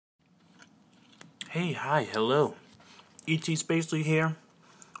Hey, hi, hello. E.T. Spacely here,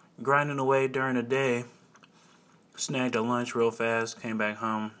 grinding away during the day. Snagged a lunch real fast, came back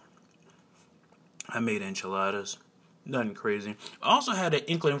home. I made enchiladas. Nothing crazy. I also had an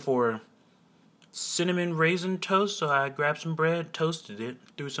inkling for cinnamon raisin toast, so I grabbed some bread, toasted it,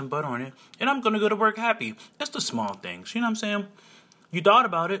 threw some butter on it, and I'm gonna go to work happy. That's the small things, you know what I'm saying? You thought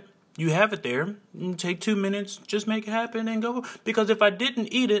about it. You have it there. Take 2 minutes, just make it happen and go. Because if I didn't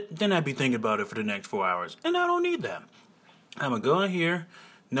eat it, then I'd be thinking about it for the next 4 hours. And I don't need that. I'm going to go in here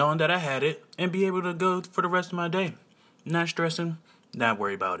knowing that I had it and be able to go for the rest of my day. Not stressing, not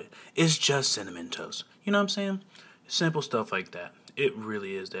worry about it. It's just cinnamon toast. You know what I'm saying? Simple stuff like that. It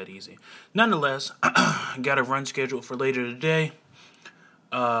really is that easy. Nonetheless, got a run scheduled for later today.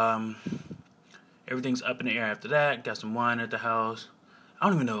 Everything's up in the air after that. Got some wine at the house. I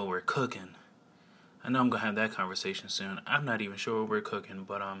don't even know what we're cooking. I know I'm going to have that conversation soon. I'm not even sure what we're cooking,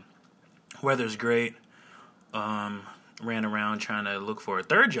 but weather's great. Ran around trying to look for a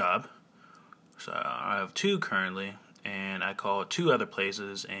third job. So I have 2 currently, and I called 2 other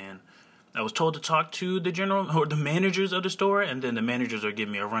places, and I was told to talk to the managers of the store, and then the managers are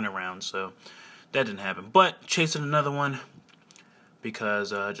giving me a runaround, so that didn't happen. But chasing another one,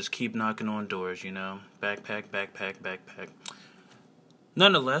 because just keep knocking on doors, you know. Backpack.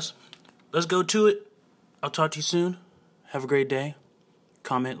 Nonetheless, let's go to it. I'll talk to you soon. Have a great day.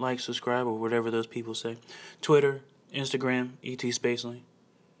 Comment, like, subscribe, or whatever those people say. Twitter, Instagram, E.T. Spacely.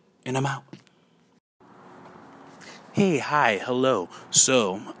 And I'm out. Hey, hi, hello.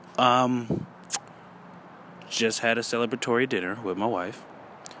 So, just had a celebratory dinner with my wife.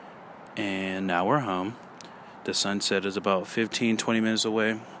 And now we're home. The sunset is about 15, 20 minutes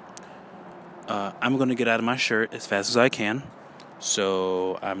away. I'm going to get out of my shirt as fast as I can,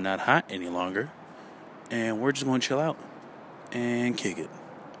 so I'm not hot any longer. And we're just going to chill out and kick it.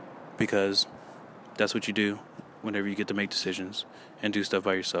 Because that's what you do whenever you get to make decisions and do stuff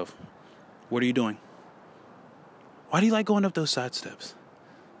by yourself. What are you doing? Why do you like going up those side steps?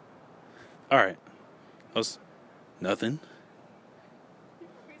 Alright. Nothing.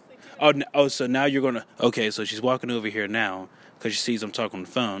 So now you're going to... Okay, so she's walking over here now because she sees I'm talking on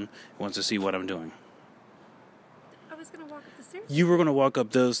the phone and wants to see what I'm doing. I was going to walk up the stairs. You were going to walk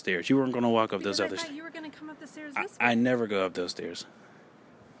up those stairs. You weren't going to walk up those other stairs. I thought you were going to come up the stairs this way. I never go up those stairs.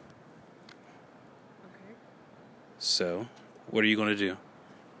 Okay. So, what are you going to do?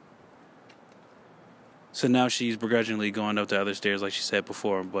 So now she's begrudgingly going up the other stairs like she said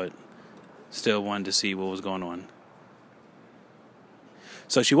before, but still wanted to see what was going on.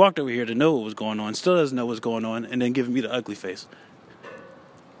 So she walked over here to know what was going on, still doesn't know what's going on, and then giving me the ugly face.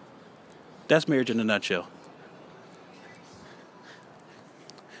 That's marriage in a nutshell.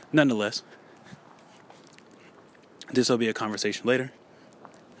 Nonetheless, this will be a conversation later.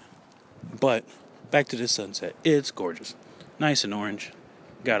 But back to this sunset. It's gorgeous. Nice and orange.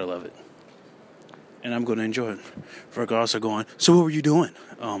 Gotta love it. And I'm going to enjoy it. Regardless of going, so what were you doing?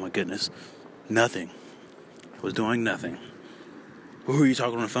 Oh my goodness. Nothing. I was doing nothing. Who were you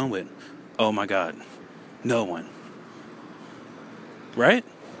talking on the phone with? Oh my God. No one. Right?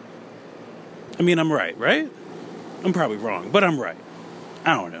 I mean, I'm right? I'm probably wrong, but I'm right.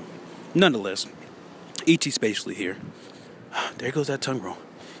 I don't know. Nonetheless, E.T. Spacely here. There goes that tongue roll.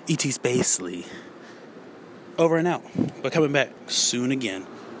 E.T. Spacely. Over and out. But coming back soon again.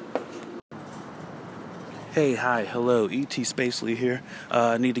 Hey, hi, hello, E.T. Spacely here.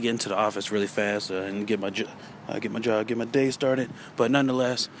 I need to get into the office really fast and get my day started. But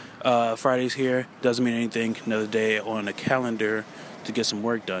nonetheless, Friday's here. Doesn't mean anything. Another day on the calendar to get some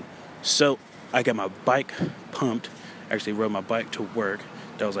work done. So I got my bike pumped. Actually rode my bike to work.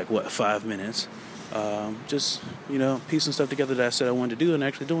 That was 5 minutes. Just, piecing stuff together that I said I wanted to do and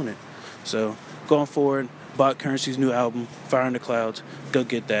actually doing it. So going forward, bought Currency's new album, Fire in the Clouds. Go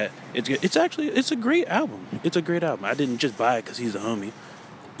get that. It's a great album. It's a great album. I didn't just buy it because he's a homie,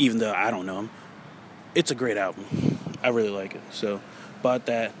 even though I don't know him. It's a great album. I really like it. So bought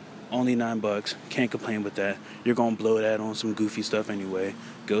that. Only $9. Can't complain with that. You're going to blow that on some goofy stuff anyway.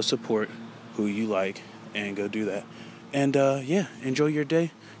 Go support who you like and go do that. And enjoy your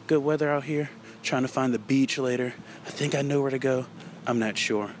day. Good weather out here. Trying to find the beach later. I think I know where to go. I'm not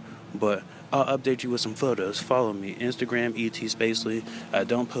sure. But I'll update you with some photos. Follow me. Instagram, E.T. Spacely. I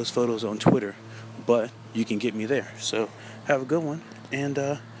don't post photos on Twitter, but you can get me there. So have a good one. And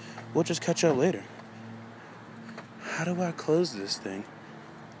we'll just catch up later. How do I close this thing?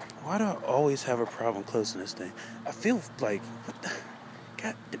 Why do I always have a problem closing this thing? I feel like...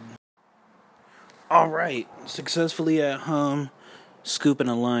 God. Alright. Successfully at home. Scooping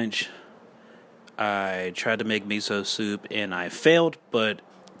a lunch. I tried to make miso soup and I failed, but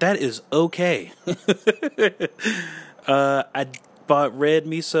that is okay. I bought red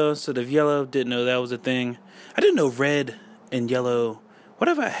miso instead of yellow. Didn't know that was a thing. I didn't know red and yellow. What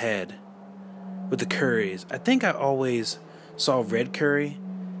have I had with the curries? I think I always saw red curry,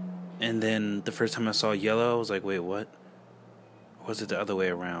 and then the first time I saw yellow, I was like, wait, what? Or was it the other way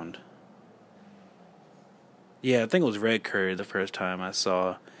around? Yeah, I think it was red curry the first time I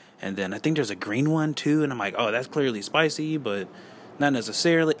saw, and then I think there's a green one too, and I'm like, oh, that's clearly spicy, but not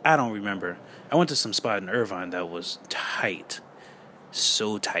necessarily. I don't remember. I went to some spot in Irvine that was tight.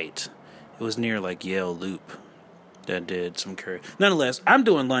 So tight. It was near like Yale Loop that did some curry. Nonetheless, I'm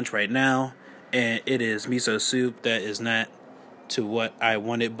doing lunch right now, and it is miso soup that is not to what I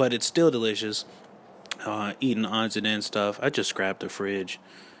wanted, but it's still delicious. Eating odds and ends stuff. I just scrapped the fridge.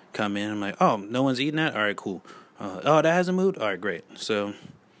 Come in, I'm like, oh, no one's eating that? All right, cool. Oh, that hasn't moved? All right, great. So,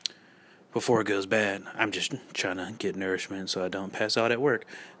 before it goes bad, I'm just trying to get nourishment so I don't pass out at work.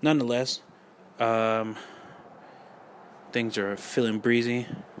 Nonetheless, things are feeling breezy.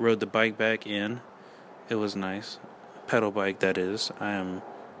 Rode the bike back in. It was nice. Pedal bike, that is. I am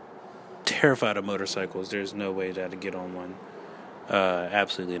terrified of motorcycles. There's no way that I'd get on one.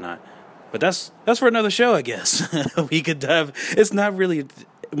 Absolutely not. But that's for another show, I guess. We could dive. It's not really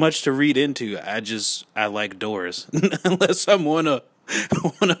much to read into. I like doors. Unless I'm on a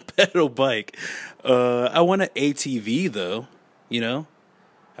pedal bike. I want an ATV though. You know,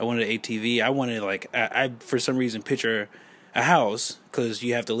 I wanted an ATV. I wanted I for some reason picture a house, because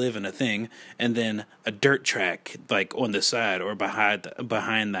you have to live in a thing, and then a dirt track like on the side or behind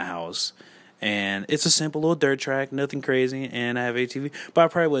the house. And it's a simple little dirt track, nothing crazy, and I have ATV. But I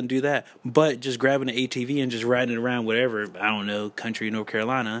probably wouldn't do that. But just grabbing an ATV and just riding it around whatever, I don't know, country, North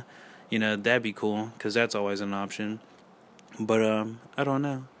Carolina, that'd be cool, because that's always an option. But, I don't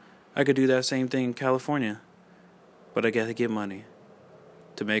know. I could do that same thing in California. But I gotta get money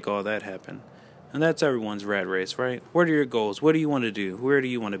to make all that happen. And that's everyone's rat race, right? What are your goals? What do you want to do? Where do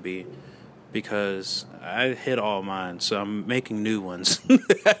you want to be? Because I hit all mine, so I'm making new ones.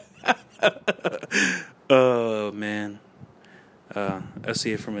 Oh, man. I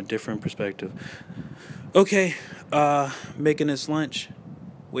see it from a different perspective. Okay, making this lunch.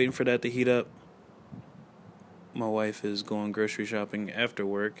 Waiting for that to heat up. My wife is going grocery shopping after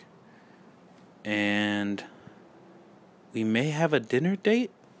work. And we may have a dinner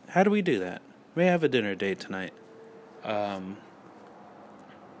date? How do we do that? We may have a dinner date tonight.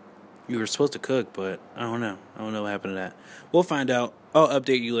 We were supposed to cook, but I don't know. I don't know what happened to that. We'll find out. I'll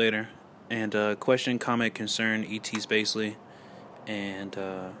update you later. And question, comment, concern, E.T. Spacely. And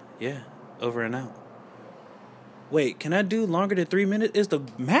yeah, over and out. Wait, can I do longer than 3 minutes? Is the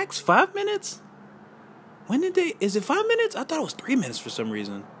max 5 minutes? Is it 5 minutes? I thought it was 3 minutes for some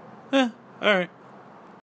reason. Alright.